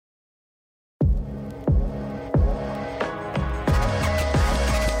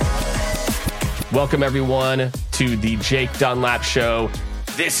Welcome, everyone, to the Jake Dunlap Show.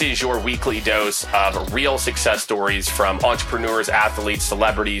 This is your weekly dose of real success stories from entrepreneurs, athletes,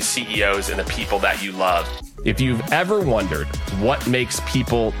 celebrities, CEOs, and the people that you love. If you've ever wondered what makes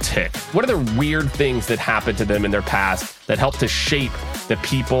people tick, what are the weird things that happened to them in their past that help to shape the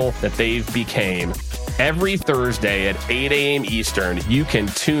people that they've became, every Thursday at 8 a.m. Eastern, you can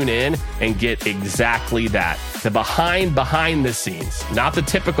tune in and get exactly that. The behind the scenes, not the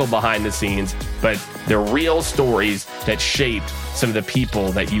typical behind the scenes, but the real stories that shaped some of the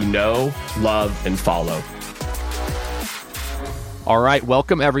people that you know, love, and follow. All right,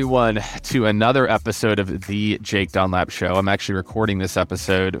 welcome everyone to another episode of the Jake Dunlap Show. I'm actually recording this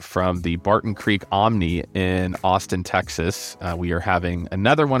episode from the Barton Creek Omni in Austin, Texas. We are having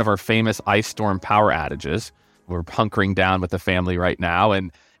another one of our famous ice storm power outages. We're hunkering down with the family right now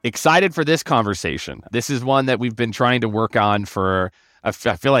and excited for this conversation. This is one that we've been trying to work on for, I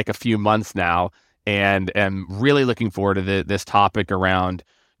feel like, a few months now, and am really looking forward to this topic around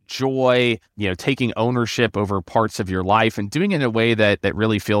joy, taking ownership over parts of your life and doing it in a way that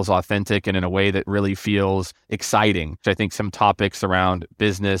really feels authentic and in a way that really feels exciting. I think some topics around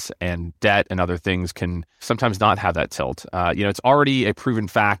business and debt and other things can sometimes not have that tilt. It's already a proven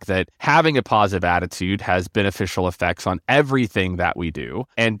fact that having a positive attitude has beneficial effects on everything that we do.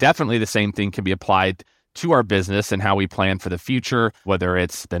 And definitely the same thing can be applied to our business and how we plan for the future, whether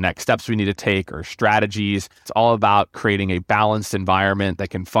it's the next steps we need to take or strategies. It's all about creating a balanced environment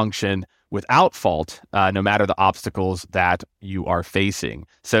that can function without fault, no matter the obstacles that you are facing.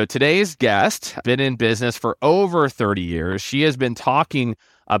 So today's guest, been in business for over 30 years. She has been talking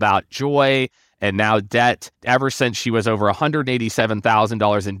about joy and now debt ever since she was over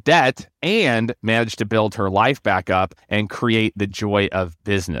 $187,000 in debt and managed to build her life back up and create the joy of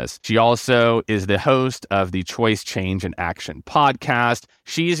business. She also is the host of the Choice, Change, and Action podcast.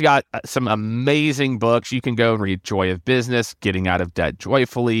 She's got some amazing books. You can go and read Joy of Business, Getting Out of Debt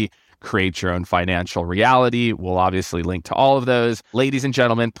Joyfully, Create Your Own Financial Reality. We'll obviously link to all of those. Ladies and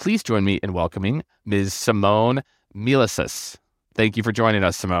gentlemen, please join me in welcoming Ms. Simone Milasas. Thank you for joining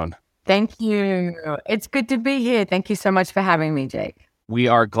us, Simone. Thank you. It's good to be here. Thank you so much for having me, Jake. We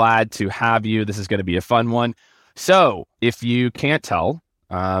are glad to have you. This is going to be a fun one. So if you can't tell,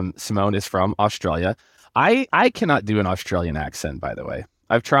 Simone is from Australia. I cannot do an Australian accent, by the way.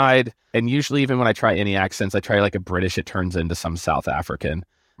 I've tried, and usually even when I try any accents, I try like a British, it turns into some South African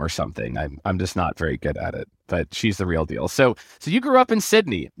or something. I'm just not very good at it, but she's the real deal. So you grew up in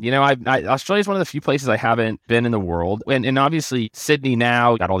Sydney. Australia is one of the few places I haven't been in the world. And obviously Sydney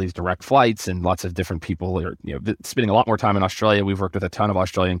now got all these direct flights and lots of different people are, spending a lot more time in Australia. We've worked with a ton of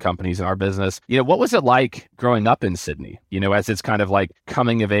Australian companies in our business. What was it like growing up in Sydney? As it's kind of like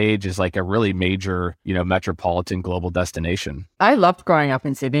coming of age is like a really major, metropolitan global destination. I loved growing up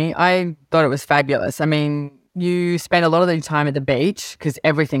in Sydney. I thought it was fabulous. I mean, you spend a lot of the time at the beach because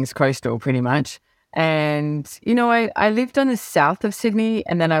everything's coastal pretty much. And, I lived on the south of Sydney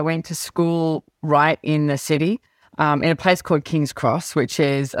and then I went to school right in the city in a place called King's Cross, which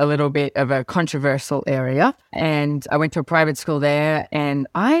is a little bit of a controversial area. And I went to a private school there and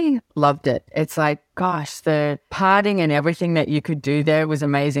I loved it. It's like, gosh, the partying and everything that you could do there was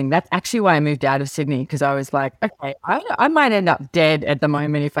amazing. That's actually why I moved out of Sydney, because I was like, okay, I might end up dead at the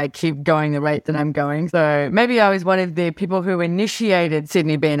moment if I keep going the rate that I'm going. So maybe I was one of the people who initiated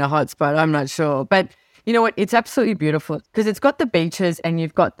Sydney being a hotspot. I'm not sure. But you know what? It's absolutely beautiful because it's got the beaches and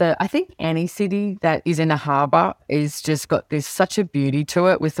you've got I think any city that is in a harbour is just there's such a beauty to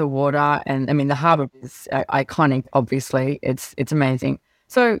it with the water. And I mean, the harbour is iconic, obviously. It's amazing.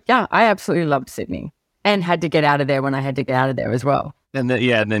 So yeah, I absolutely loved Sydney and had to get out of there when I had to get out of there as well. And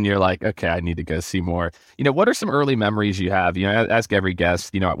then you're like, okay, I need to go see more. What are some early memories you have? I ask every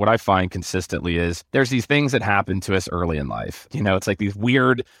guest, what I find consistently is there's these things that happen to us early in life. It's like these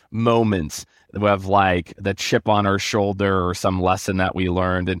weird moments of like the chip on our shoulder or some lesson that we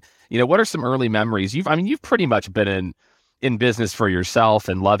learned. And, what are some early memories? You've pretty much been in business for yourself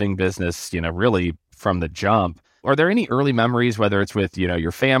and loving business, really from the jump. Are there any early memories, whether it's with,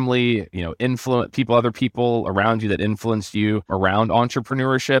 your family, other people around you that influenced you around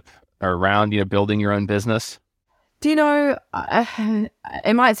entrepreneurship or around, building your own business? Do you know,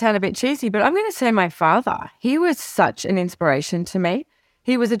 it might sound a bit cheesy, but I'm going to say my father. He was such an inspiration to me.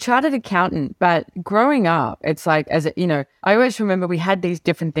 He was a chartered accountant, but growing up, it's like, I always remember we had these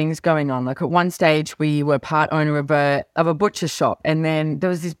different things going on. Like at one stage, we were part owner of a butcher shop, and then there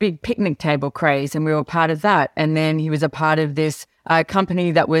was this big picnic table craze, and we were part of that. And then he was a part of this a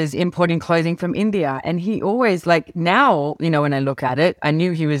company that was importing clothing from India. And he always, like, now, when I look at it, I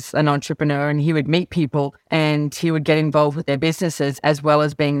knew he was an entrepreneur, and he would meet people and he would get involved with their businesses as well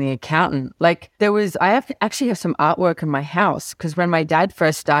as being the accountant. Like, actually have some artwork in my house, because when my dad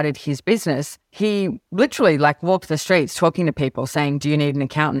first started his business, he literally walked the streets talking to people saying, do you need an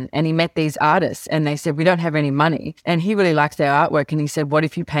accountant? And he met these artists and they said, we don't have any money. And he really liked their artwork. And he said, what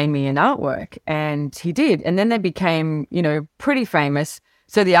if you pay me in artwork? And he did. And then they became, pretty famous.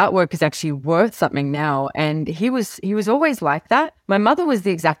 So the artwork is actually worth something now. And he was always like that. My mother was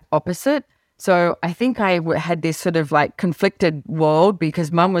the exact opposite. So I think I had this sort of conflicted world,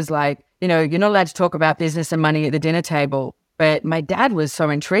 because mum was like, you're not allowed to talk about business and money at the dinner table. But my dad was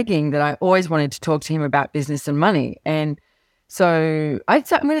so intriguing that I always wanted to talk to him about business and money. And so I'm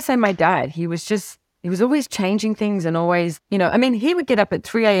going to say my dad, he was always changing things, and always, he would get up at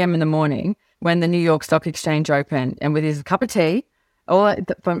 3 a.m. in the morning when the New York Stock Exchange opened, and with his cup of tea,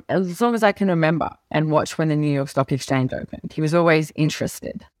 from as long as I can remember, and watch when the New York Stock Exchange opened. He was always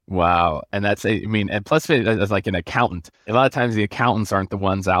interested. Wow. And and plus as like an accountant, a lot of times the accountants aren't the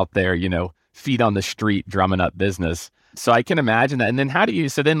ones out there, feet on the street drumming up business. So I can imagine that. And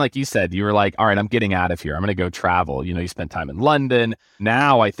then like you said, you were like, all right, I'm getting out of here. I'm going to go travel. You spent time in London.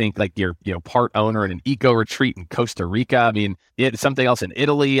 Now I think you're, part owner in an eco retreat in Costa Rica. It's something else in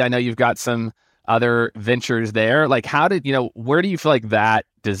Italy. I know you've got some other ventures there. Like, where do you feel like that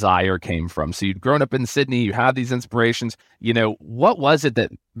desire came from? So you'd grown up in Sydney, you have these inspirations, what was it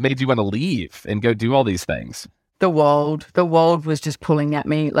that made you want to leave and go do all these things? The world was just pulling at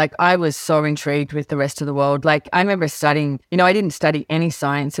me. I was so intrigued with the rest of the world. I remember studying, I didn't study any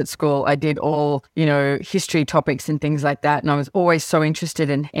science at school. I did all, history topics and things like that. And I was always so interested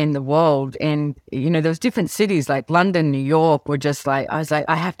in the world. And, there was different cities like London, New York were just I was like,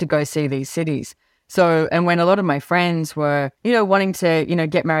 I have to go see these cities. So, and when a lot of my friends were, wanting to,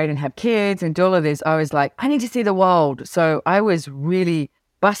 get married and have kids and do all of this, I was like, I need to see the world. So I was really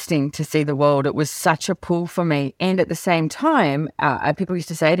busting to see the world. It was such a pull for me. And at the same time, people used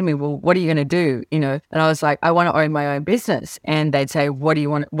to say to me, well, what are you going to do? And I was like, I want to own my own business. And they'd say, what do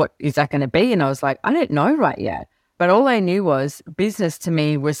you want? What is that going to be? And I was like, I don't know right yet. But all I knew was business to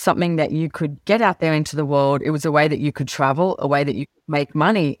me was something that you could get out there into the world. It was a way that you could travel, a way that you could make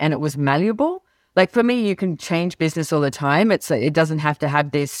money, and it was malleable. For me, you can change business all the time. It doesn't have to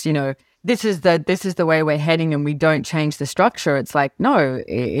have this, this is the way we're heading, and we don't change the structure. It's no,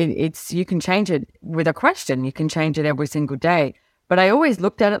 it's you can change it with a question. You can change it every single day. But I always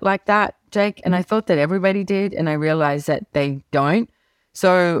looked at it like that, Jake, and I thought that everybody did, and I realized that they don't.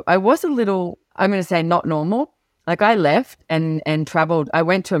 So I was a little, I'm going to say, not normal. I left and traveled. I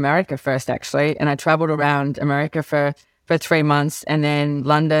went to America first, actually, and I traveled around America for 3 months, and then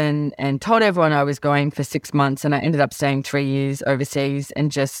London, and told everyone I was going for 6 months, and I ended up staying 3 years overseas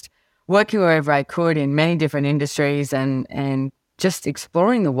and just working wherever I could in many different industries and just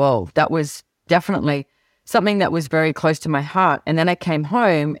exploring the world. That was definitely something that was very close to my heart. And then I came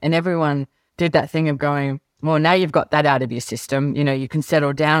home and everyone did that thing of going, well, now you've got that out of your system, you can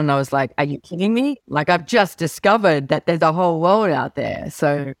settle down. And I was like, are you kidding me? I've just discovered that there's a whole world out there.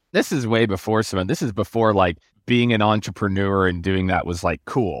 So this is way before, Simone. This is before being an entrepreneur and doing that was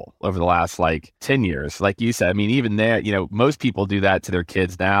cool over the last 10 years. Like you said, even there, most people do that to their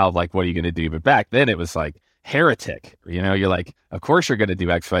kids now. What are you going to do? But back then it was heretic, you're like, of course you're going to do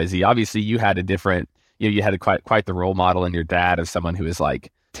X, Y, Z. Obviously you had a different, you had quite the role model in your dad of someone who is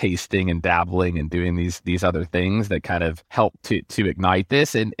tasting and dabbling and doing these other things that kind of help to ignite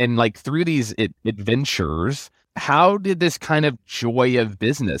this. And through these adventures, how did this kind of joy of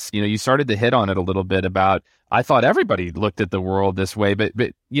business, you started to hit on it a little bit about, I thought everybody looked at the world this way, but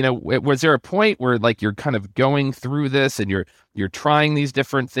was there a point where you're kind of going through this and you're trying these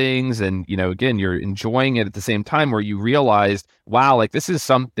different things and, again, you're enjoying it at the same time where you realized, wow, this is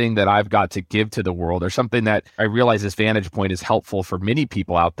something that I've got to give to the world, or something that I realize this vantage point is helpful for many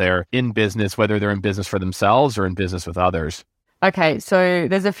people out there in business, whether they're in business for themselves or in business with others? Okay, so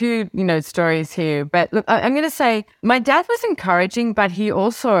there's a few, stories here. But look, I'm going to say my dad was encouraging, but he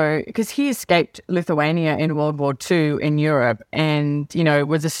also, because he escaped Lithuania in World War II in Europe and,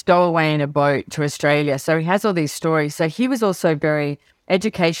 was a stowaway in a boat to Australia. So he has all these stories. So he was also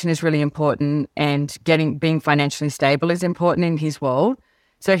education is really important, and being financially stable is important in his world.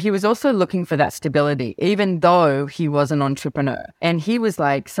 So he was also looking for that stability, even though he was an entrepreneur. And he was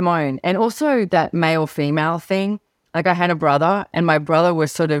like, Simone, and also that male-female thing. I had a brother, and my brother was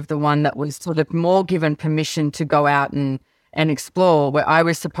sort of the one that was sort of more given permission to go out and explore, where I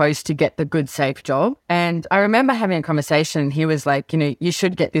was supposed to get the good, safe job. And I remember having a conversation. He was like, you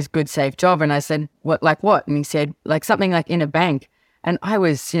should get this good, safe job. And I said, what? And he said, something in a bank. And I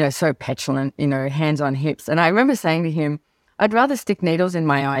was, so petulant, hands on hips. And I remember saying to him, I'd rather stick needles in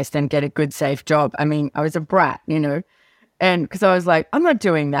my eyes than get a good, safe job. I mean, I was a brat, and because I was like, I'm not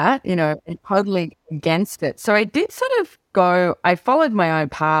doing that, and totally against it. So I did sort of I followed my own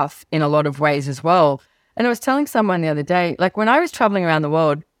path in a lot of ways as well. And I was telling someone the other day, like when I was traveling around the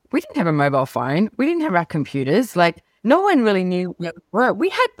world, we didn't have a mobile phone. We didn't have our computers. Like no one really knew where we were. We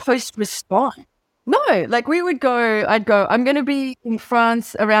had post response. No, like I'd go, I'm going to be in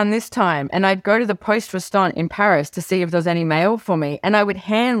France around this time. And I'd go to the poste restante in Paris to see if there was any mail for me. And I would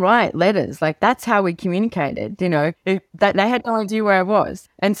handwrite letters. Like that's how we communicated, that they had no idea where I was.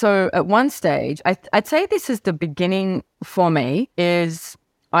 And so at one stage, I'd say this is the beginning for me is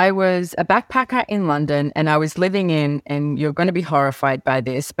I was a backpacker in London and I was living in, and you're going to be horrified by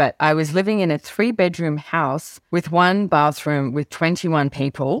this, but I was living in a 3-bedroom house with 1 bathroom with 21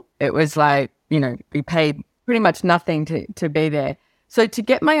 people. It was like, we paid pretty much nothing to be there. So to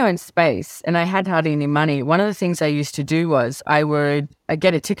get my own space, and I had hardly any money, one of the things I used to do was I'd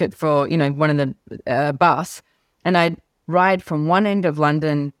get a ticket for, one of the bus, and I'd ride from one end of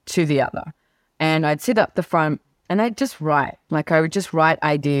London to the other. And I'd sit up the front and I'd just write. Like I would just write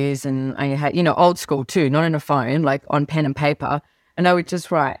ideas, and I had, old school too, not on a phone, like on pen and paper. And I would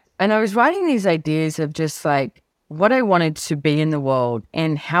just write. And I was writing these ideas of just like, what I wanted to be in the world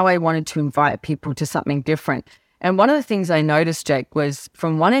and how I wanted to invite people to something different. And one of the things I noticed, Jake, was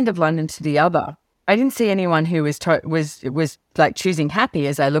from one end of London to the other, I didn't see anyone who was like choosing happy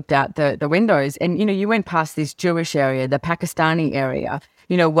as I looked out the windows. And, you went past this Jewish area, the Pakistani area,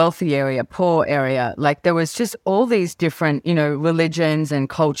 wealthy area, poor area. Like there was just all these different, religions and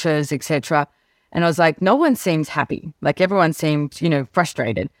cultures, etc. And I was like, no one seems happy. Like everyone seemed,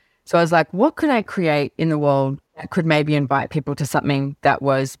 frustrated. So I was like, what could I create in the world that could maybe invite people to something that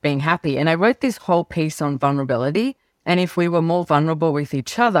was being happy? And I wrote this whole piece on vulnerability. And if we were more vulnerable with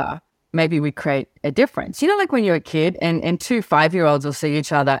each other, maybe we create a difference. Like when you're a kid and 2 5-year-olds will see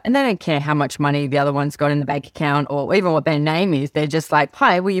each other and they don't care how much money the other one's got in the bank account or even what their name is. They're just like,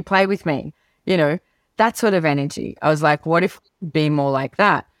 hi, will you play with me? That sort of energy. I was like, what if we could be more like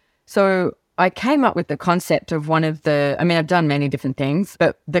that? So I came up with the concept of I've done many different things,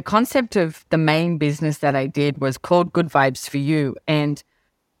 but the concept of the main business that I did was called Good Vibes for You. And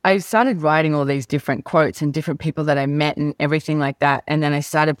I started writing all these different quotes and different people that I met and everything like that. And then I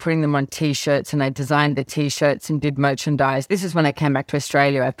started putting them on T-shirts and I designed the T-shirts and did merchandise. This is when I came back to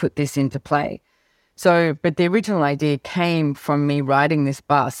Australia. I put this into play. So, but the original idea came from me riding this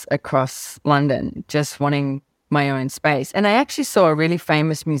bus across London, just wanting my own space. And I actually saw a really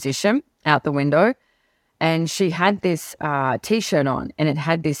famous musician out the window and she had this T-shirt on and it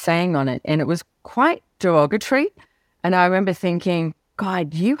had this saying on it and it was quite derogatory. And I remember thinking,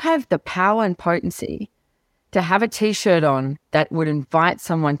 God, you have the power and potency to have a T-shirt on that would invite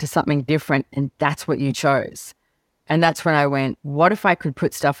someone to something different, and that's what you chose. And that's when I went, what if I could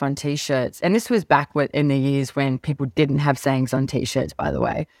put stuff on T-shirts? And this was back in the years when people didn't have sayings on T-shirts, by the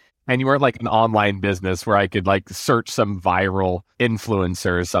way. And you weren't like an online business where I could like search some viral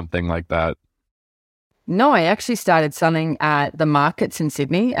influencer or something like that. No, I actually started selling at the markets in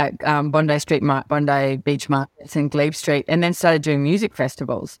Sydney, at Bondi Beach Markets and Glebe Street, and then started doing music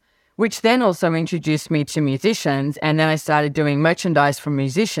festivals, which then also introduced me to musicians. And then I started doing merchandise from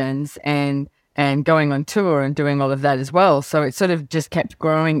musicians and going on tour and doing all of that as well. So it sort of just kept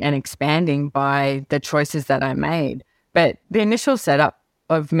growing and expanding by the choices that I made. But the initial setup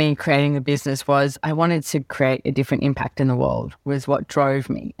of me creating the business was I wanted to create a different impact in the world, was what drove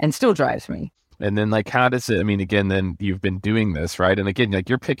me and still drives me. And then like, how does it, I mean, again, then you've been doing this, right? And again, like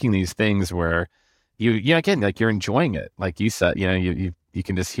you're picking these things where again, like you're enjoying it. Like you said, you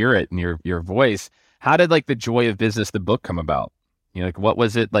can just hear it in your voice. How did like the Joy of Business, the book, come about? Like what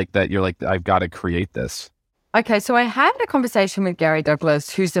was it like that you're like, I've got to create this? Okay, so I had a conversation with Gary Douglas,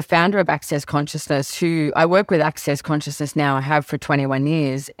 who's the founder of Access Consciousness, who I work with Access Consciousness now, I have for 21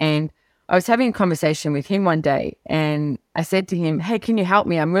 years. And I was having a conversation with him one day and I said to him, hey, can you help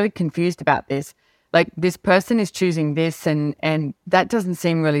me? I'm really confused about this. Like this person is choosing this and that doesn't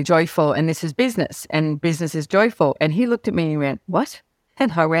seem really joyful. And this is business and business is joyful. And he looked at me and he went, what?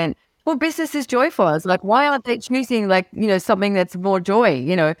 And I went, well, business is joyful. I was like, why aren't they choosing like, something that's more joy,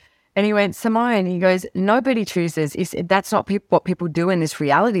 And he went, Simone, he goes, nobody chooses. That's not what people do in this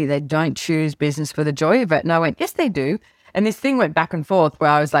reality. They don't choose business for the joy of it. And I went, yes, they do. And this thing went back and forth where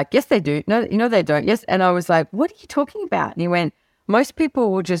I was like, yes, they do. No, they don't. Yes. And I was like, what are you talking about? And he went, most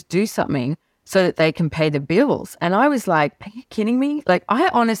people will just do something so that they can pay the bills. And I was like, are you kidding me? Like, I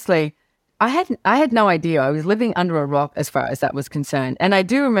had no idea. I was living under a rock as far as that was concerned. And I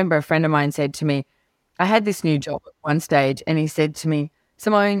do remember a friend of mine said to me, I had this new job at one stage, and he said to me,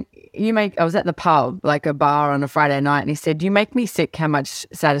 Simone, I was at the pub, like a bar on a Friday night, and he said, you make me sick how much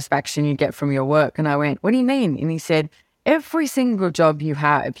satisfaction you get from your work. And I went, what do you mean? And he said, every single job you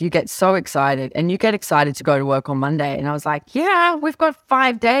have, you get so excited, and you get excited to go to work on Monday. And I was like, yeah, we've got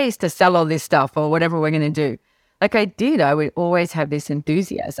 5 days to sell all this stuff or whatever we're going to do. Like I would always have this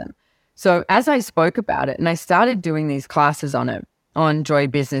enthusiasm. So as I spoke about it and I started doing these classes on it, on Joy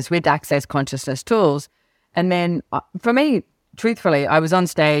Business with Access Consciousness tools, and then for me, truthfully, I was on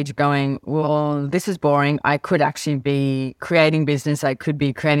stage going, well, this is boring. I could actually be creating business. I could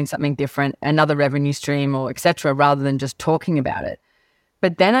be creating something different, another revenue stream or etc., rather than just talking about it.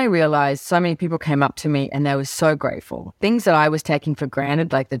 But then I realized so many people came up to me and they were so grateful. Things that I was taking for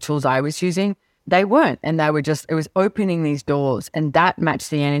granted, like the tools I was using, they weren't. And they were just, it was opening these doors, and that matched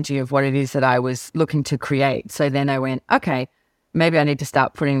the energy of what it is that I was looking to create. So then I went, okay, maybe I need to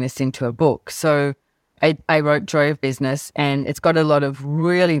start putting this into a book. So I wrote Joy of Business, and it's got a lot of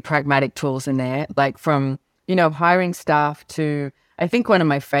really pragmatic tools in there, like from, hiring staff to, I think one of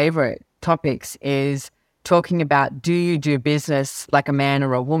my favorite topics is talking about, do you do business like a man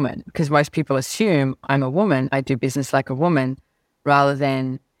or a woman? Because most people assume I'm a woman, I do business like a woman, rather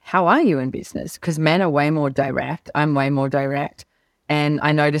than how are you in business? Because men are way more direct, I'm way more direct. And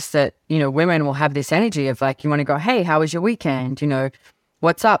I noticed that, women will have this energy of like, you want to go, hey, how was your weekend?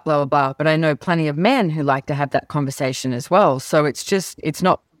 What's up, blah, blah, blah. But I know plenty of men who like to have that conversation as well. So it's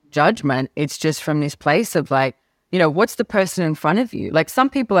not judgment. It's just from this place of like, what's the person in front of you? Like some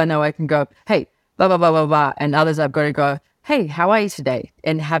people I know I can go, hey, blah, blah, blah, blah, blah. And others I've got to go, hey, how are you today?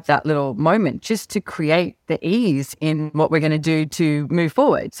 And have that little moment just to create the ease in what we're going to do to move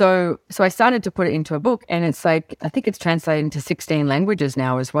forward. So I started to put it into a book, and it's like, I think it's translated into 16 languages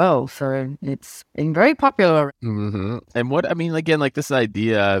now as well. So it's been very popular. Mm-hmm. And again, like this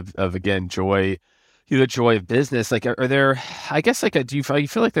idea of again, joy, the joy of business, like are there, I guess, like, do you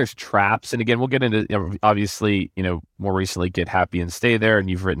feel like there's traps? And again, we'll get into, obviously, more recently Get Happy and Stay There, and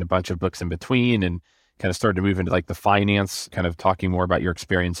you've written a bunch of books in between and kind of started to move into like the finance, kind of talking more about your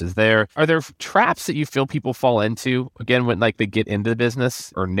experiences there. Are there traps that you feel people fall into, again, when like they get into the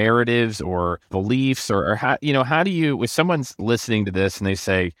business, or narratives or beliefs, or how do you, if someone's listening to this and they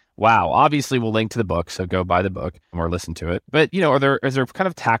say, wow, obviously we'll link to the book, so go buy the book or listen to it. But, is there kind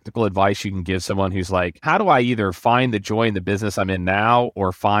of tactical advice you can give someone who's like, how do I either find the joy in the business I'm in now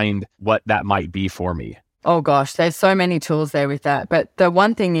or find what that might be for me? Oh gosh, there's so many tools there with that. But the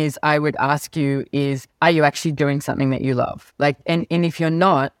one thing is I would ask you is, are you actually doing something that you love? Like, and if you're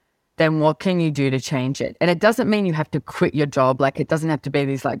not, then what can you do to change it? And it doesn't mean you have to quit your job. Like, it doesn't have to be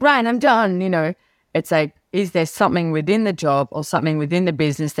these like, right, I'm done, It's like, is there something within the job or something within the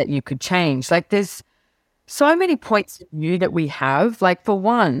business that you could change? Like, there's so many points of view that we have. Like, for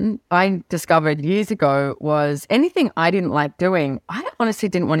one, I discovered years ago was anything I didn't like doing, I honestly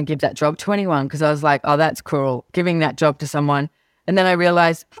didn't want to give that job to anyone, because I was like, oh, that's cruel, giving that job to someone. And then I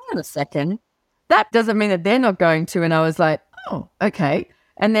realized, hang on a second, that doesn't mean that they're not going to. And I was like, oh, okay.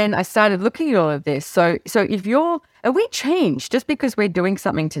 And then I started looking at all of this. So and we change. Just because we're doing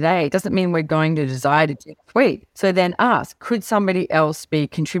something today doesn't mean we're going to desire to do tweet. So then ask, could somebody else be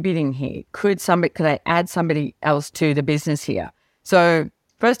contributing here? Could I add somebody else to the business here? So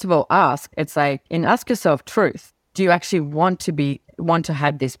first of all, ask. It's like, and ask yourself truth. Do you actually want to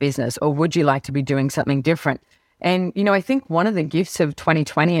have this business, or would you like to be doing something different? And, I think one of the gifts of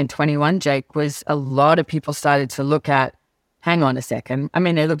 2020 and 21, Jake, was a lot of people started to look at, hang on a second. I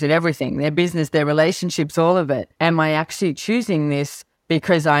mean, they looked at everything, their business, their relationships, all of it. Am I actually choosing this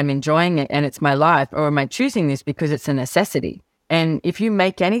because I'm enjoying it and it's my life, or am I choosing this because it's a necessity? And if you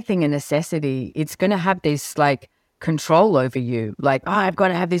make anything a necessity, it's going to have this like control over you. Like, oh, I've got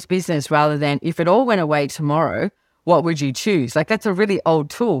to have this business, rather than if it all went away tomorrow, what would you choose? Like, that's a really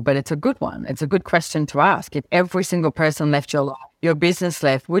old tool, but it's a good one. It's a good question to ask. If every single person left your life, your business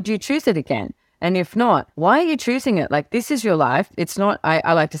left, would you choose it again? And if not, why are you choosing it? Like, this is your life. It's not,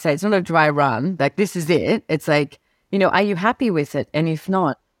 I like to say, it's not a dry run. Like, this is it. It's like, are you happy with it? And if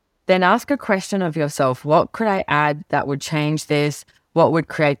not, then ask a question of yourself. What could I add that would change this? What would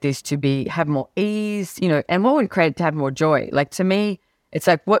create this to have more ease, and what would create it to have more joy? Like, to me, it's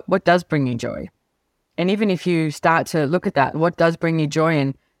like, what does bring you joy? And even if you start to look at that, what does bring you joy?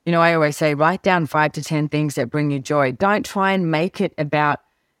 And, I always say, write down 5 to 10 things that bring you joy. Don't try and make it about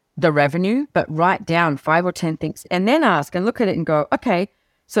the revenue, but write down 5 or 10 things, and then ask and look at it and go, okay,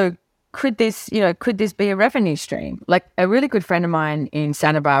 so could this be a revenue stream? Like, a really good friend of mine in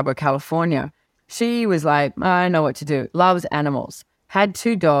Santa Barbara, California, she was like, I know what to do. Loves animals, had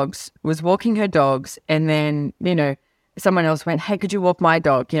 2 dogs, was walking her dogs, and then, someone else went, hey, could you walk my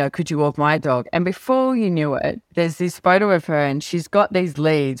dog? Could you walk my dog? And before you knew it, there's this photo of her and she's got these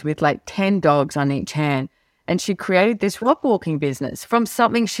leads with like 10 dogs on each hand. And she created this rock walking business from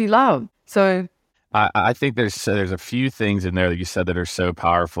something she loved. So I think there's a few things in there that you said that are so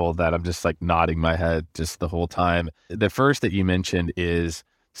powerful that I'm just like nodding my head just the whole time. The first that you mentioned is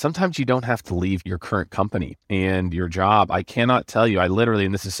sometimes you don't have to leave your current company and your job. I cannot tell you, I literally,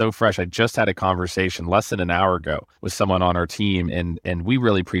 and this is so fresh, I just had a conversation less than an hour ago with someone on our team, and we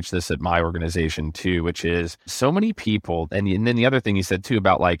really preach this at my organization too, which is so many people, and then the other thing you said too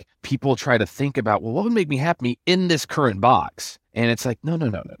about like people try to think about, well, what would make me happy in this current box? And it's like, no.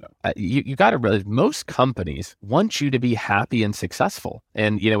 You got to realize most companies want you to be happy and successful.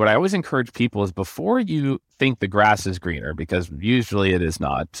 And, what I always encourage people is before you think the grass is greener, because usually it is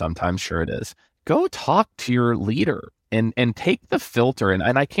not, sometimes sure it is, go talk to your leader and take the filter. And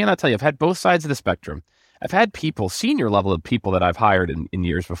I cannot tell you, I've had both sides of the spectrum. I've had people, senior level of people that I've hired in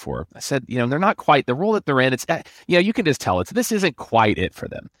years before. I said, they're not quite the role that they're in. It's, you can just tell this isn't quite it for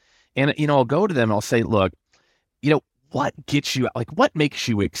them. And, I'll go to them and I'll say, look, what gets you, like, what makes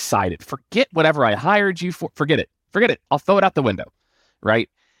you excited? Forget whatever I hired you for. Forget it. I'll throw it out the window. Right.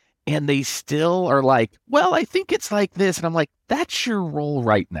 And they still are like, well, I think it's like this. And I'm like, that's your role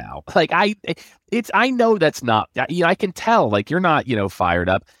right now. Like, I know that's not, I can tell, like, you're not, fired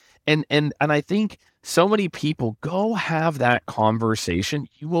up. And I think so many people go have that conversation.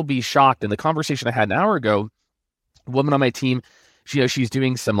 You will be shocked. And the conversation I had an hour ago, a woman on my team, she's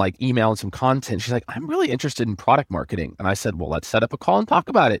doing some like email and some content. She's like, I'm really interested in product marketing. And I said, well, let's set up a call and talk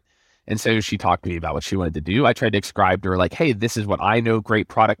about it. And so she talked to me about what she wanted to do. I tried to describe to her like, hey, this is what I know great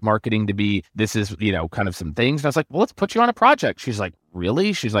product marketing to be. This is, kind of some things. And I was like, well, let's put you on a project. She's like,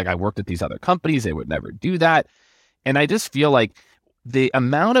 really? She's like, I worked at these other companies. They would never do that. And I just feel like the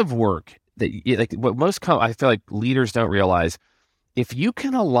amount of work that like what I feel like leaders don't realize, if you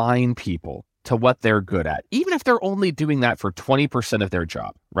can align people to what they're good at, even if they're only doing that for 20% of their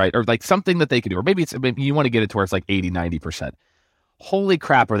job, right? Or like something that they can do, or maybe you want to get it towards like 80, 90%. Holy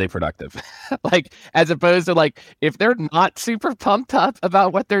crap, are they productive? Like, as opposed to like, if they're not super pumped up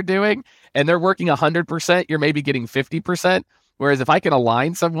about what they're doing and they're working 100%, you're maybe getting 50%. Whereas if I can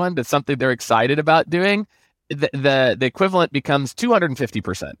align someone to something they're excited about doing, the equivalent becomes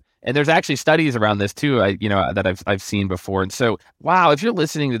 250%. And there's actually studies around this too, that I've seen before. And so, wow, if you're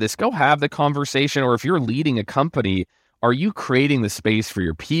listening to this, go have the conversation. Or if you're leading a company, are you creating the space for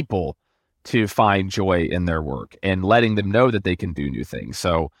your people to find joy in their work and letting them know that they can do new things?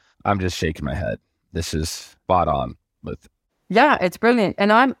 So I'm just shaking my head. This is spot on with. Yeah, it's brilliant.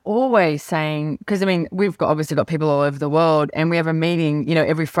 And I'm always saying, because we've obviously got people all over the world, and we have a meeting,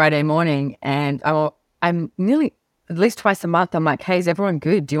 every Friday morning, and I'm nearly at least twice a month, I'm like, hey, is everyone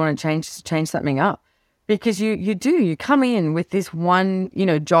good? Do you want to change something up? Because you come in with this one,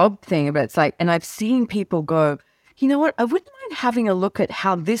 job thing, but it's like, and I've seen people go, you know what, I wouldn't mind having a look at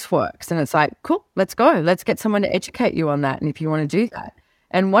how this works. And it's like, cool, let's go. Let's get someone to educate you on that. And if you want to do that.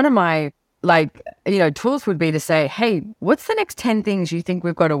 And one of my tools would be to say, hey, what's the next 10 things you think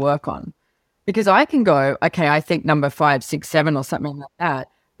we've got to work on? Because I can go, okay, I think number 5, 6, 7 or something like that.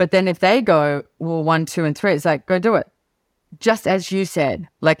 But then if they go, well, 1, 2, and 3, it's like, go do it. Just as you said,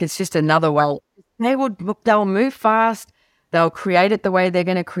 like it's just another way. They'll move fast. They'll create it the way they're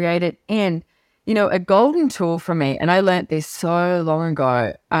going to create it. And, a golden tool for me, and I learned this so long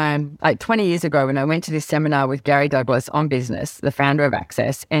ago, like 20 years ago when I went to this seminar with Gary Douglas on business, the founder of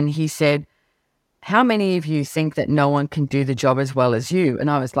Access, and he said, how many of you think that no one can do the job as well as you? And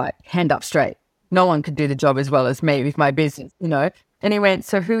I was like, hand up straight. No one could do the job as well as me with my business, And he went,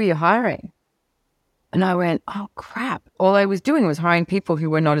 so who are you hiring? And I went, oh, crap. All I was doing was hiring people who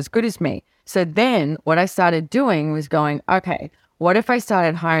were not as good as me. So then what I started doing was going, okay, what if I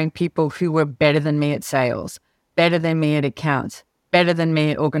started hiring people who were better than me at sales, better than me at accounts, better than me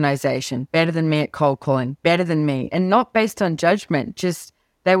at organization, better than me at cold calling, better than me, and not based on judgment, just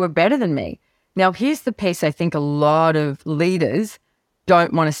they were better than me. Now, here's the piece I think a lot of leaders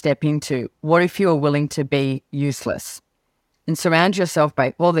don't want to step into. What if you're willing to be useless? And surround yourself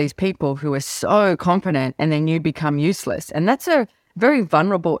by all these people who are so competent, and then you become useless. And that's a very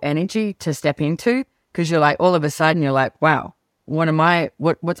vulnerable energy to step into, because you're like, all of a sudden you're like, wow,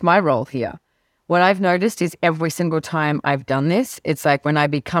 what's my role here? What I've noticed is every single time I've done this, it's like when I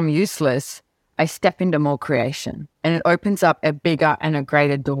become useless, I step into more creation, and it opens up a bigger and a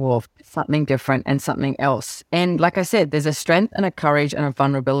greater door, something different and something else. And like I said, there's a strength and a courage and a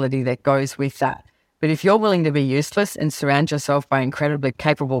vulnerability that goes with that. But if you're willing to be useless and surround yourself by incredibly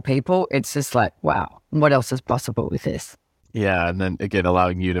capable people, it's just like, wow, what else is possible with this? Yeah. And then again,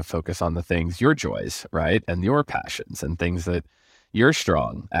 allowing you to focus on the things, your joys, right? And your passions and things that you're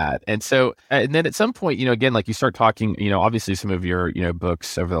strong at. And so, and then at some point, again, like you start talking, obviously some of your,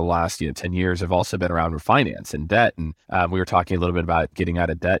 books over the last, 10 years have also been around with finance and debt. And we were talking a little bit about getting out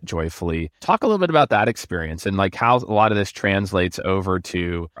of debt joyfully. Talk a little bit about that experience and like how a lot of this translates over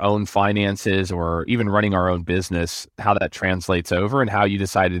to our own finances or even running our own business, how that translates over and how you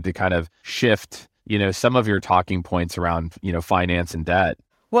decided to kind of shift, some of your talking points around, finance and debt.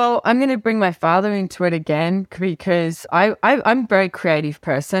 Well, I'm going to bring my father into it again because I'm a very creative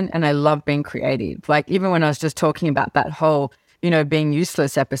person and I love being creative. Like even when I was just talking about that whole, being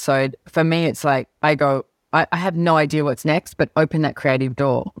useless episode, for me, it's like I have no idea what's next, but open that creative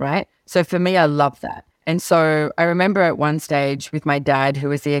door, right? So for me, I love that. And so I remember at one stage with my dad, who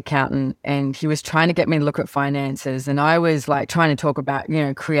was the accountant, and he was trying to get me to look at finances. And I was like trying to talk about,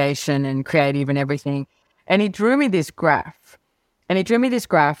 creation and creative and everything. And he drew me this graph. And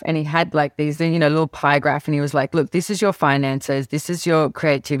he had like these, little pie graph. And he was like, look, this is your finances. This is your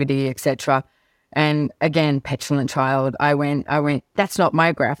creativity, etc. And again, petulant child, I went, that's not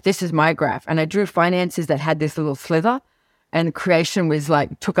my graph. This is my graph. And I drew finances that had this little slither and creation was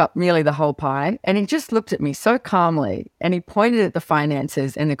like, took up nearly the whole pie. And he just looked at me so calmly and he pointed at the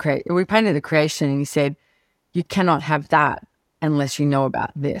finances and we painted the creation and he said, you cannot have that unless you know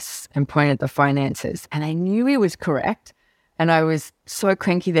about this, and pointed at the finances. And I knew he was correct. And I was so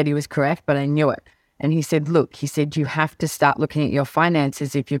cranky that he was correct, but I knew it. And he said, you have to start looking at your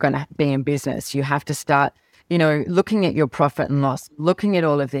finances if you're going to be in business. You have to start, looking at your profit and loss, looking at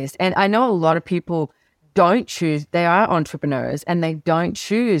all of this. And I know a lot of people they are entrepreneurs and they don't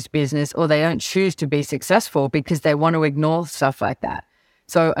choose business or they don't choose to be successful because they want to ignore stuff like that.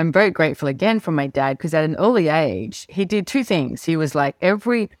 So I'm very grateful again for my dad because at an early age, he did two things. He was like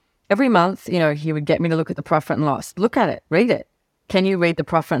every month, he would get me to look at the profit and loss. Look at it, read it. Can you read the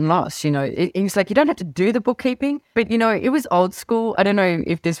profit and loss? He's like, you don't have to do the bookkeeping, but it was old school. I don't know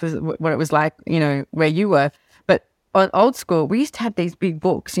if this was what it was like, where you were, but on old school, we used to have these big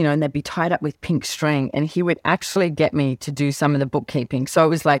books, and they'd be tied up with pink string, and he would actually get me to do some of the bookkeeping. So it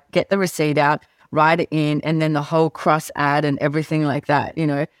was like, get the receipt out, write it in, and then the whole cross add and everything like that,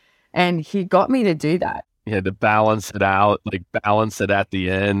 and he got me to do that. You had to balance it out, like balance it at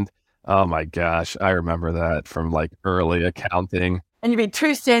the end. Oh my gosh, I remember that from like early accounting. And you'd be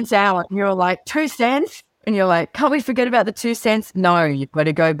 2 cents out, and you're like, 2 cents? And you're like, can't we forget about the 2 cents? No, you've got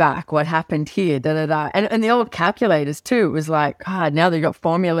to go back. What happened here? And the old calculators too. It was like, God, now they've got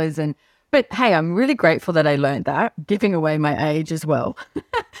formulas. But hey, I'm really grateful that I learned that, giving away my age as well.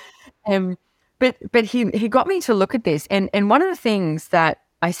 But he got me to look at this. And one of the things that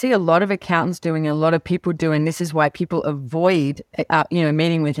I see a lot of accountants doing, a lot of people doing, this is why people avoid,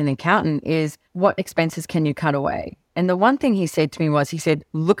 meeting with an accountant, is what expenses can you cut away? And the one thing he said to me was, he said,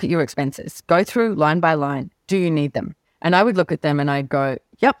 look at your expenses, go through line by line. Do you need them? And I would look at them and I'd go,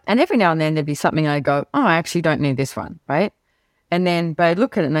 yep. And every now and then there'd be something I'd go, oh, I actually don't need this one, right? But I'd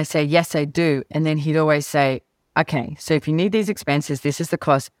look at it and I say, yes, I do. And then he'd always say, okay, so if you need these expenses, this is the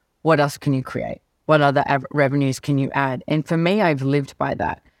cost. What else can you create? What other revenues can you add? And for me, I've lived by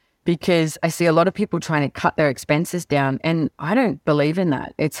that because I see a lot of people trying to cut their expenses down and I don't believe in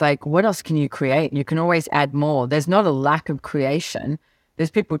that. It's like, what else can you create? You can always add more. There's not a lack of creation.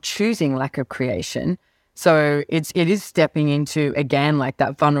 There's people choosing lack of creation. So it is stepping into, again, like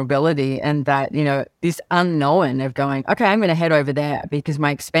that vulnerability and that, this unknown of going, okay, I'm going to head over there because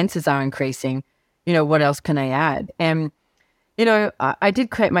my expenses are increasing. What else can I add? And I did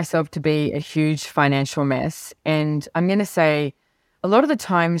create myself to be a huge financial mess. And I'm going to say a lot of the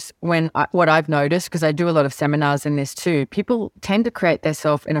times what I've noticed, because I do a lot of seminars in this too, people tend to create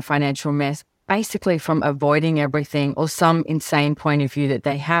themselves in a financial mess, basically from avoiding everything or some insane point of view that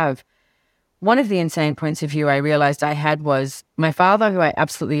they have. One of the insane points of view I realized I had was my father, who I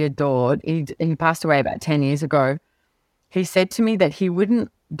absolutely adored. He passed away about 10 years ago. He said to me that he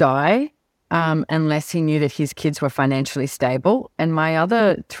wouldn't die unless he knew that his kids were financially stable. And my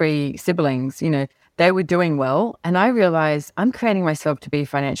other 3 siblings, they were doing well. And I realized I'm creating myself to be a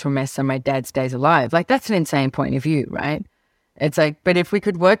financial mess so my dad stays alive. Like, that's an insane point of view, right? It's like, but if we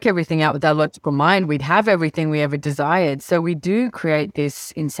could work everything out with our logical mind, we'd have everything we ever desired. So we do create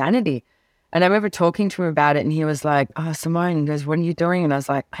this insanity. And I remember talking to him about it and he was like, oh, Simone, he goes, what are you doing? And I was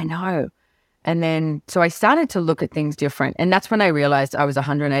like, I know. And then, so I started to look at things different. And that's when I realized I was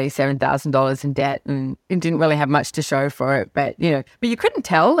 $187,000 in debt and didn't really have much to show for it. But you couldn't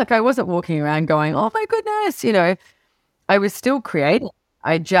tell. Like, I wasn't walking around going, oh my goodness, I was still creating.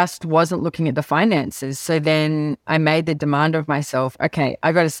 I just wasn't looking at the finances. So then I made the demand of myself, okay,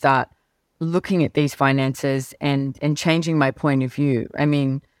 I got to start looking at these finances and changing my point of view. I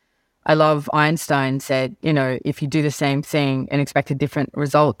mean, I love Einstein said, if you do the same thing and expect a different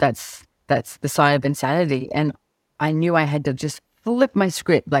result, that's the sign of insanity. And I knew I had to just flip my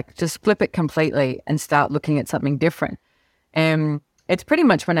script, like just flip it completely and start looking at something different. And it's pretty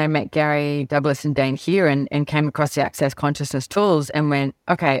much when I met Gary Douglas and Dane here and came across the Access Consciousness tools and went,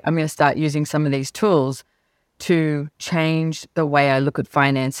 okay, I'm going to start using some of these tools to change the way I look at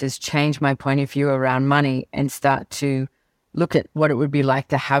finances, change my point of view around money, and start to look at what it would be like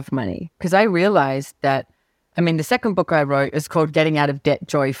to have money. Because I realized that, the second book I wrote is called Getting Out of Debt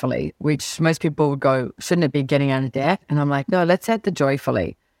Joyfully, which most people would go, shouldn't it be getting out of debt? And I'm like, no, let's add the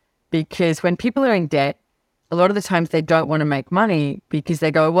joyfully. Because when people are in debt, a lot of the times they don't want to make money because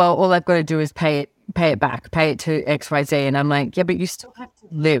they go, well, all I've got to do is pay it back, pay it to XYZ. And I'm like, yeah, but you still have to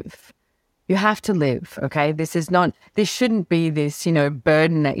live. You have to live, okay? This shouldn't be this,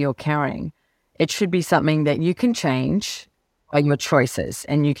 burden that you're carrying. It should be something that you can change by your choices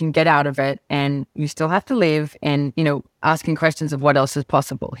and you can get out of it, and you still have to live and, asking questions of what else is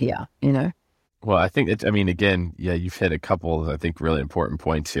possible here, Well, I think again, yeah, you've hit a couple of, I think, really important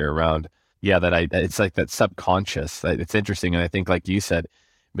points here around, it's like that subconscious. It's interesting. And I think, like you said,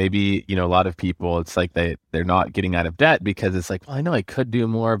 maybe, a lot of people, it's like they're not getting out of debt because it's like, well, I know I could do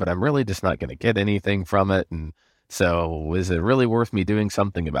more, but I'm really just not going to get anything from it. And so is it really worth me doing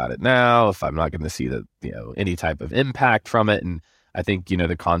something about it now if I'm not going to see any type of impact from it? And I think,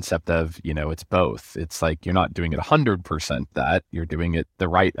 the concept of, it's both. It's like you're not doing it 100% that you're doing it the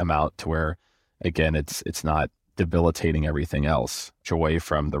right amount to where, again, it's not debilitating everything else, away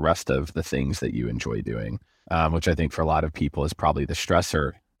from the rest of the things that you enjoy doing, which I think for a lot of people is probably the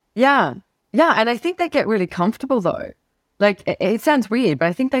stressor. Yeah. Yeah. And I think they get really comfortable though. Like it sounds weird, but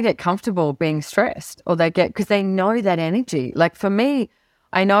I think they get comfortable being stressed, or because they know that energy. Like for me,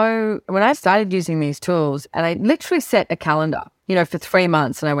 I know when I started using these tools, and I literally set a calendar, for 3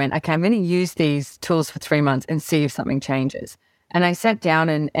 months, and I went, okay, I'm going to use these tools for 3 months and see if something changes. And I sat down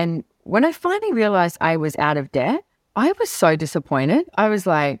and when I finally realized I was out of debt, I was so disappointed. I was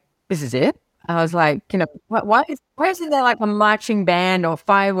like, this is it. I was like, why isn't there like a marching band or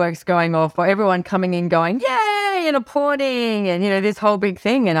fireworks going off, or everyone coming in going, yay, and applauding, and, this whole big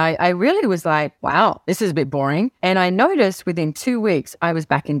thing. And I really was like, wow, this is a bit boring. And I noticed within 2 weeks, I was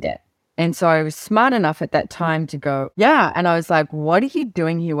back in debt. And so I was smart enough at that time to go, yeah. And I was like, what are you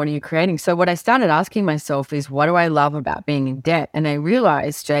doing here? What are you creating? So what I started asking myself is, what do I love about being in debt? And I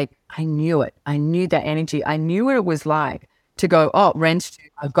realized, Jake, I knew it. I knew that energy. I knew what it was like to go, oh, rent's due,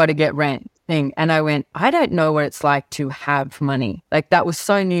 I've got to get rent thing. And I went, I don't know what it's like to have money. Like that was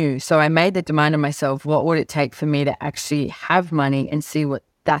so new. So I made the demand of myself, what would it take for me to actually have money and see what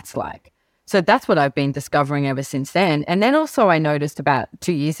that's like? So that's what I've been discovering ever since then. And then also I noticed about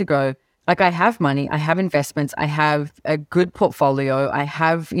 2 years ago, like I have money, I have investments, I have a good portfolio, I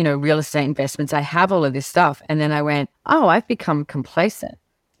have, real estate investments, I have all of this stuff. And then I went, oh, I've become complacent.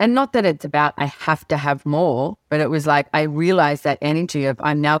 And not that it's about I have to have more, but it was like I realized that energy of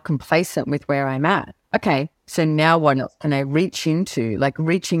I'm now complacent with where I'm at. Okay, so now what else can I reach into? Like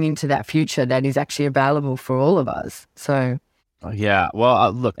reaching into that future that is actually available for all of us. So yeah.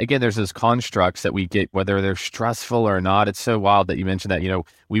 Well, look, again, there's those constructs that we get, whether they're stressful or not. It's so wild that you mentioned that,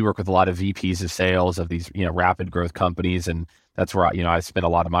 we work with a lot of VPs of sales of these, rapid growth companies. And that's where, I spend a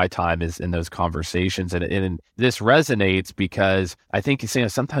lot of my time is in those conversations. And this resonates because I think,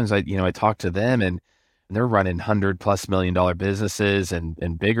 sometimes I talk to them and they're running $100+ million businesses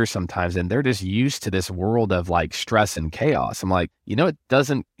and bigger sometimes. And they're just used to this world of like stress and chaos. I'm like, it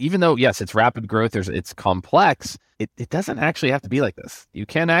doesn't, even though, yes, it's rapid growth, it's complex. It doesn't actually have to be like this. You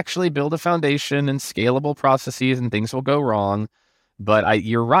can actually build a foundation and scalable processes and things will go wrong. But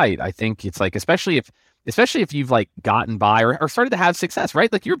you're right. I think it's like, especially if you've like gotten by or started to have success,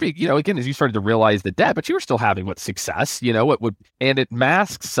 right? Like you're big, again, as you started to realize the debt, but you were still having success, and it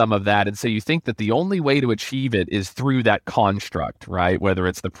masks some of that. And so you think that the only way to achieve it is through that construct, right? Whether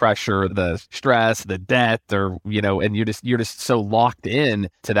it's the pressure, the stress, the debt, or, and you're just so locked in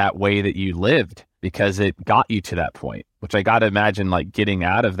to that way that you lived because it got you to that point, which I got to imagine like getting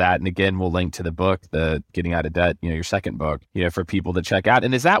out of that. And again, we'll link to the book, the Getting Out of Debt, your second book, for people to check out.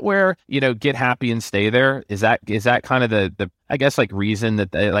 And is that where, Get Happy and Stay There? Is that kind of the I guess like reason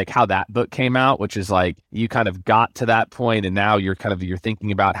that like how that book came out, which is like you kind of got to that point and now you're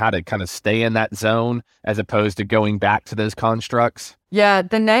thinking about how to kind of stay in that zone as opposed to going back to those constructs? Yeah,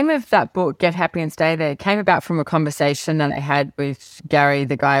 the name of that book, Get Happy and Stay There, came about from a conversation that I had with Gary,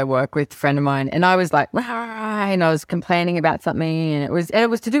 the guy I work with, a friend of mine. And I was like, and I was complaining about something, and it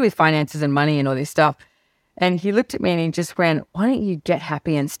was to do with finances and money and all this stuff. And he looked at me and he just went, why don't you get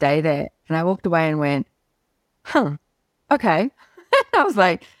happy and stay there? And I walked away and went, okay. I was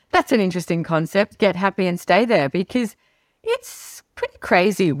like, that's an interesting concept. Get happy and stay there, because it's pretty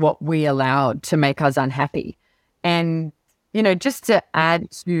crazy what we allowed to make us unhappy. And, just to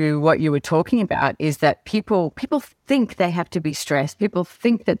add to what you were talking about is that people think they have to be stressed. People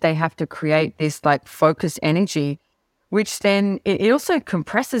think that they have to create this like focused energy, which then it also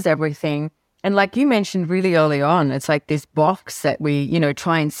compresses everything. And like you mentioned really early on, it's like this box that we,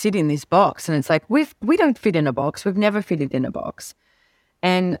 try and sit in this box. And it's like, we don't fit in a box. We've never fitted in a box.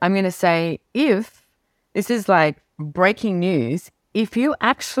 And I'm going to say, if this is like breaking news, if you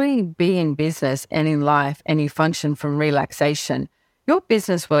actually be in business and in life and you function from relaxation, your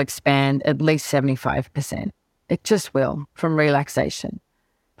business will expand at least 75%. It just will, from relaxation.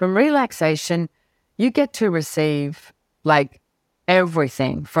 From relaxation, you get to receive like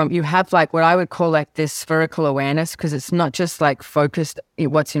everything from, you have like what I would call like this spherical awareness, because it's not just like focused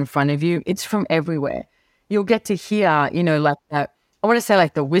in what's in front of you, it's from everywhere. You'll get to hear, like that, I want to say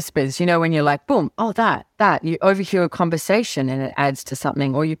like the whispers, when you're like, boom, oh, that, you overhear a conversation and it adds to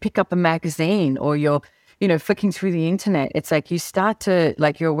something, or you pick up a magazine, or you're, flicking through the internet. It's like you start to,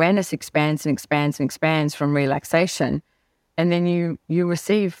 like your awareness expands and expands and expands from relaxation. And then you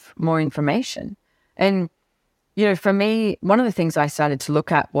receive more information. And, for me, one of the things I started to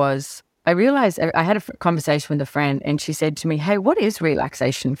look at was, I realized I had a conversation with a friend and she said to me, hey, what is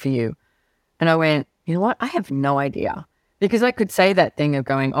relaxation for you? And I went, you know what? I have no idea. Because I could say that thing of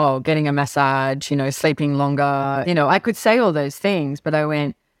going, oh, getting a massage, sleeping longer, I could say all those things, but I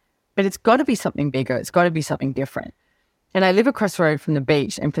went, but it's got to be something bigger. It's got to be something different. And I live across the road from the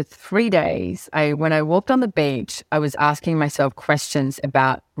beach. And for 3 days, when I walked on the beach, I was asking myself questions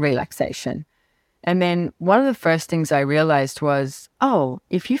about relaxation. And then one of the first things I realized was, oh,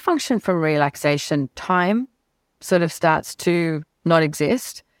 if you function from relaxation, time sort of starts to not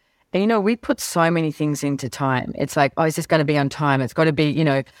exist. And, we put so many things into time. It's like, oh, is this going to be on time? It's got to be,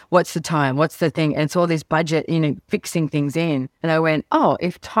 what's the time? What's the thing? And it's all this budget, fixing things in. And I went, oh,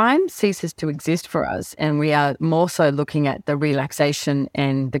 if time ceases to exist for us and we are more so looking at the relaxation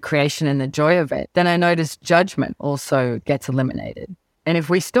and the creation and the joy of it, then I noticed judgment also gets eliminated. And if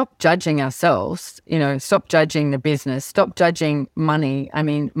we stop judging ourselves, stop judging the business, stop judging money. I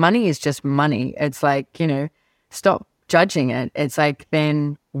mean, money is just money. It's like, stop judging it. It's like,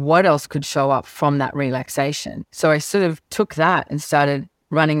 then what else could show up from that relaxation? So I sort of took that and started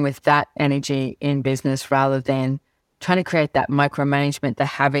running with that energy in business rather than trying to create that micromanagement, the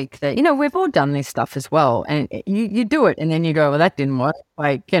havoc that, we've all done this stuff as well. And you do it and then you go, well, that didn't work.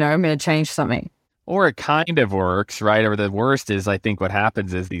 Like, I'm going to change something. Or it kind of works, right? Or the worst is, I think what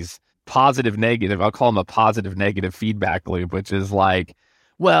happens is these positive, negative, I'll call them a positive, negative feedback loop, which is like,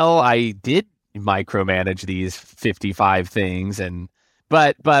 well, I did micromanage these 55 things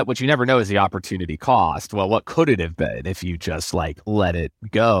but what you never know is the opportunity cost. Well, what could it have been if you just like let it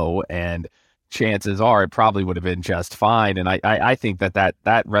go? And chances are it probably would have been just fine. And I think that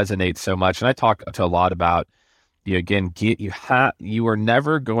resonates so much. And I talk to a lot about, you are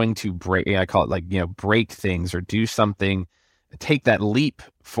never going to break, I call it like, break things or do something, take that leap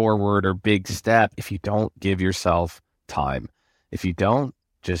forward or big step if you don't give yourself time. If you don't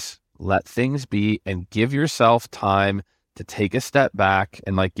just let things be and give yourself time to take a step back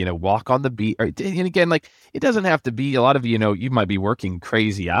and walk on the beat. And again, like it doesn't have to be a lot of, you might be working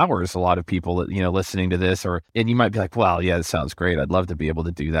crazy hours. A lot of people, listening to this and you might be like, well, yeah, it sounds great. I'd love to be able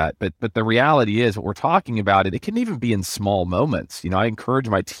to do that. But the reality is what we're talking about, it can even be in small moments. I encourage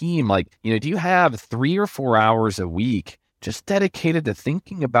my team, do you have 3 or 4 hours a week just dedicated to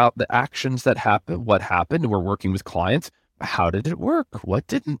thinking about the actions that happen, what happened? We're working with clients. How did it work? What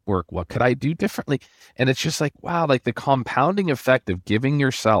didn't work? What could I do differently? And it's just like, wow, like the compounding effect of giving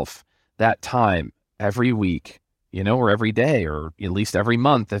yourself that time every week, or every day, or at least every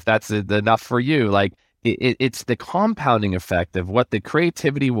month, if that's enough for you. Like it's the compounding effect of what the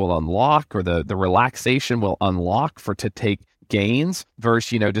creativity will unlock or the relaxation will unlock to take gains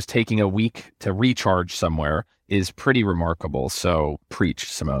versus, just taking a week to recharge somewhere is pretty remarkable. So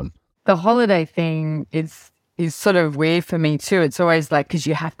preach, Simone. The holiday thing is sort of weird for me too. It's always like, because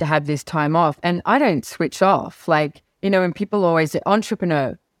you have to have this time off. And I don't switch off. Like, when people always,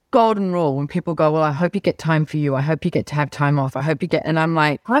 entrepreneur, golden rule, when people go, well, I hope you get time for you. I hope you get to have time off. I hope you get, and I'm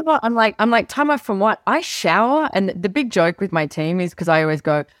like, time off from what? I shower. And the big joke with my team is, because I always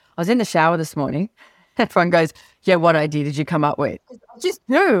go, I was in the shower this morning. Everyone goes, yeah, what idea did you come up with? I just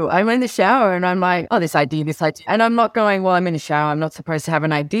do. I'm in the shower and I'm like, oh, this idea. And I'm not going, well, I'm in the shower. I'm not supposed to have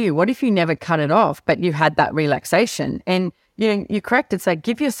an idea. What if you never cut it off, but you had that relaxation? And you're correct. It's like,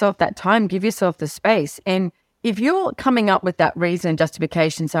 give yourself that time, give yourself the space. And if you're coming up with that reason and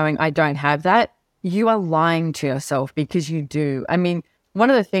justification saying, I don't have that, you are lying to yourself because you do. I mean, one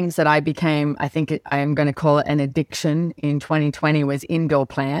of the things that I became, I am going to call it an addiction in 2020 was indoor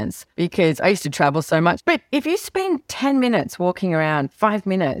plants, because I used to travel so much. But if you spend 10 minutes walking around, 5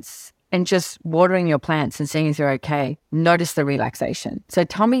 minutes, and just watering your plants and seeing if they're okay, notice the relaxation. So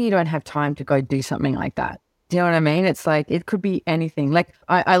tell me you don't have time to go do something like that. Do you know what I mean? It's like, it could be anything. Like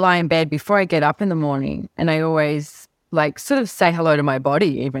I lie in bed before I get up in the morning, and I always like sort of say hello to my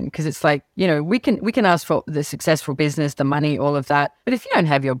body even, because it's like, you know, we can ask for the successful business, the money, all of that. But if you don't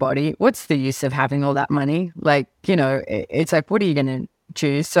have your body, what's the use of having all that money? Like, you know, it's like, what are you going to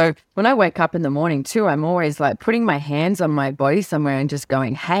choose? So when I wake up in the morning too, I'm always like putting my hands on my body somewhere and just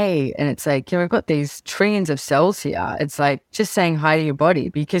going, hey, and it's like, you know, I've got these trillions of cells here. It's like just saying hi to your body,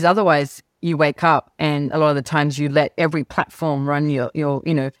 because otherwise you wake up and a lot of the times you let every platform run your you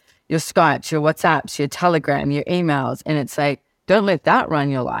know, your Skypes, your WhatsApps, your Telegram, your emails. And it's like, don't let that run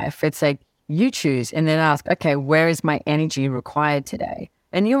your life. It's like, you choose and then ask, okay, where is my energy required today?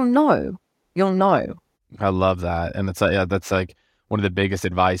 And you'll know. I love that. And it's like, yeah, that's like one of the biggest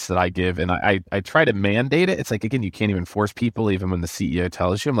advice that I give. And I try to mandate it. It's like, again, you can't even force people, even when the CEO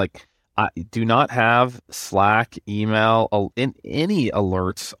tells you. I'm like, do not have Slack, email, any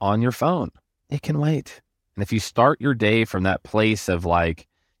alerts on your phone. It can wait. And if you start your day from that place of like,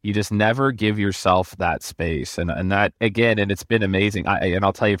 you just never give yourself that space. And that, again, and it's been amazing. And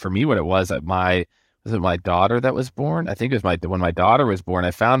I'll tell you, for me, what it was at was it my daughter that was born? I think it was when my daughter was born, I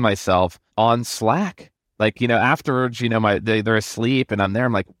found myself on Slack. Like, you know, afterwards, you know, they're asleep and I'm there.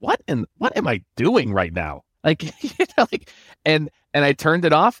 I'm like, what am I doing right now? Like, you know, like, and I turned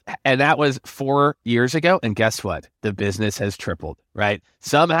it off, and that was 4 years ago. And guess what? The business has tripled, right?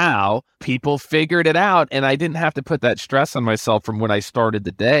 Somehow people figured it out, and I didn't have to put that stress on myself from when I started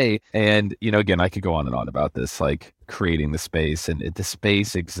the day. And, you know, again, I could go on and on about this, like creating the space, and the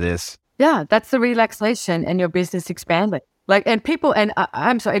space exists. Yeah, that's the relaxation and your business expanding. Like, and people, and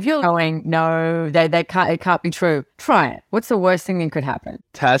I'm sorry, if you're going, no, it can't be true. Try it. What's the worst thing that could happen?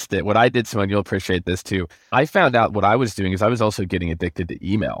 Test it. What I did, Simone, you'll appreciate this too. I found out what I was doing is I was also getting addicted to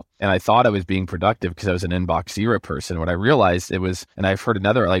email, and I thought I was being productive because I was an inbox zero person. What I realized it was, and I've heard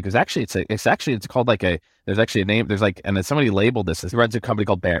another, like, it's called like there's actually a name, there's like, and then somebody labeled this, he runs a company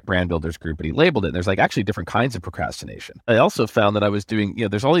called Brand Builders Group, and he labeled it. And there's like actually different kinds of procrastination. I also found that I was doing, you know,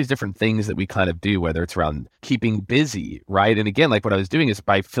 there's all these different things that we kind of do, whether it's around keeping busy, right? And again, like what I was doing is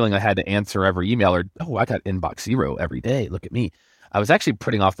by feeling I had to answer every email, or, oh, I got inbox zero every day. Look at me. I was actually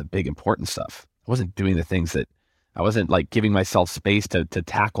putting off the big important stuff. I wasn't doing the things that, I wasn't like giving myself space to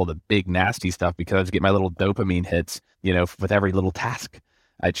tackle the big nasty stuff, because I was getting my little dopamine hits, you know, with every little task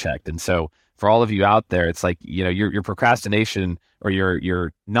I checked. And so for all of you out there, it's like, you know, your procrastination, or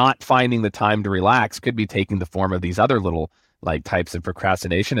you're not finding the time to relax, could be taking the form of these other little like types of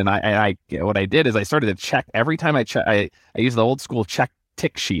procrastination. And I what I did is I started to check every time I used the old school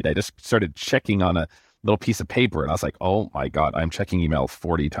tick sheet. I just started checking on a little piece of paper, and I was like, oh my God, I'm checking email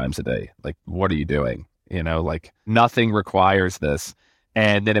 40 times a day. Like, what are you doing? You know, like nothing requires this.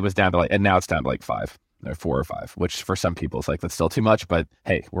 And then it was down to like, and now it's down to like 5. 4 or 5, which for some people is like, that's still too much, but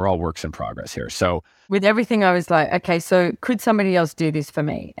hey, we're all works in progress here. So with everything, I was like, okay, so could somebody else do this for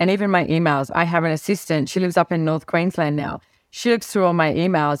me? And even my emails, I have an assistant. She lives up in North Queensland now. She looks through all my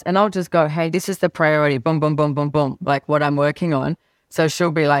emails, and I'll just go, hey, this is the priority, boom, boom, boom, boom, boom, like what I'm working on. So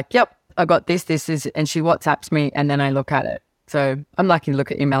she'll be like, yep, I got this is, and she WhatsApps me, and then I look at it. So I'm lucky to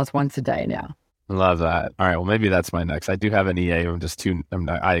look at emails once a day now. Love that. All right. Well, maybe that's my next. I do have an EA.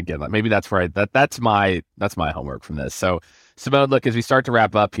 Maybe that's where that's my homework from this. So Simone, look, as we start to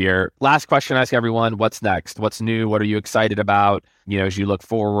wrap up here, last question I ask everyone: what's next? What's new? What are you excited about? You know, as you look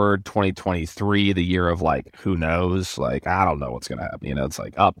forward, 2023, the year of like, who knows? Like, I don't know what's going to happen. You know, it's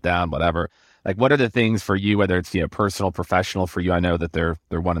like up, down, whatever. Like, what are the things for you, whether it's, you know, personal, professional for you? I know that they're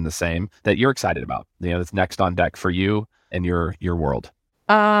one and the same, that you're excited about, you know, that's next on deck for you and your world.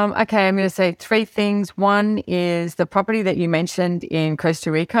 Okay, I'm going to say 3 things. One is the property that you mentioned in Costa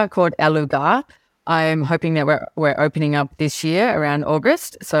Rica called El Lugar. I'm hoping that we're opening up this year around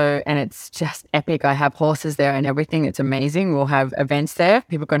August. So, and it's just epic. I have horses there and everything. It's amazing. We'll have events there.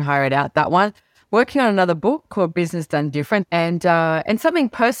 People can hire it out. That one. Working on another book called Business Done Different, and something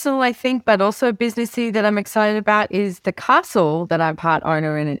personal, I think, but also businessy that I'm excited about is the castle that I'm part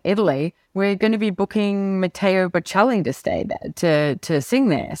owner in Italy. We're going to be booking Matteo Bocelli to stay there, to sing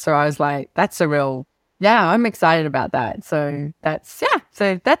there. So I was like, that's a real, I'm excited about that. So that's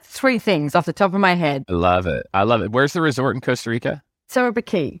 3 things off the top of my head. I love it. Where's the resort in Costa Rica? Cerro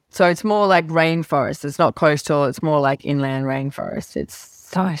Key. So it's more like rainforest. It's not coastal. It's more like inland rainforest. It's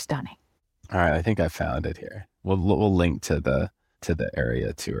so stunning. All right, I think I found it here. We'll link to the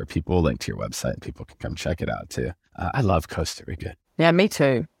area too, or people will link to your website and people can come check it out too. I love Costa Rica. Yeah, me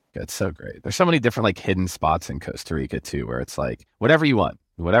too. It's so great. There's so many different like hidden spots in Costa Rica too, where it's like whatever you want.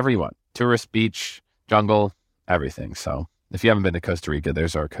 Tourist, beach, jungle, everything. So if you haven't been to Costa Rica,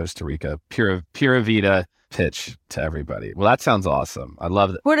 there's our Costa Rica Pura Vida pitch to everybody. Well, that sounds awesome. I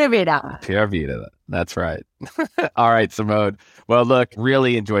love it. Pura Vida. Pura Vida. That's right. All right, Simone. Well, look,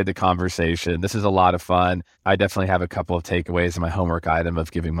 really enjoyed the conversation. This is a lot of fun. I definitely have a couple of takeaways in my homework item of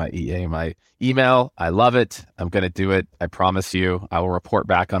giving my EA my email. I love it. I'm going to do it. I promise you. I will report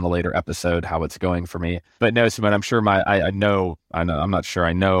back on a later episode how it's going for me. But no, Simone, I'm sure I know,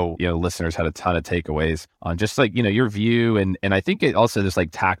 listeners had a ton of takeaways on just like, your view. And I think it also there's like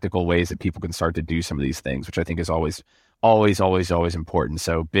tactical ways that people can start to do some of these things, which I think is always important.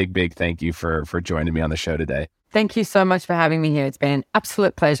 So big thank you for joining me on the show today. Thank you so much for having me here. It's been an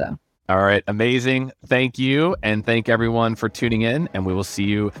absolute pleasure. All right. Amazing. Thank you. And thank everyone for tuning in. And we will see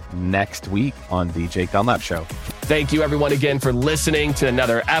you next week on the Jake Dunlap Show. Thank you everyone again for listening to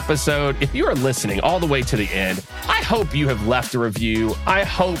another episode. If you are listening all the way to the end, I hope you have left a review. I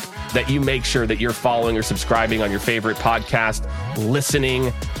hope that you make sure that you're following or subscribing on your favorite podcast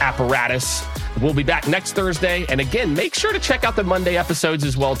listening apparatus. We'll be back next Thursday. And again, make sure to check out the Monday episodes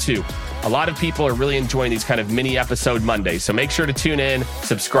as well, too. A lot of people are really enjoying these kind of mini episode Mondays. So make sure to tune in,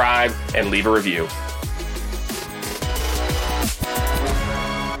 subscribe, and leave a review.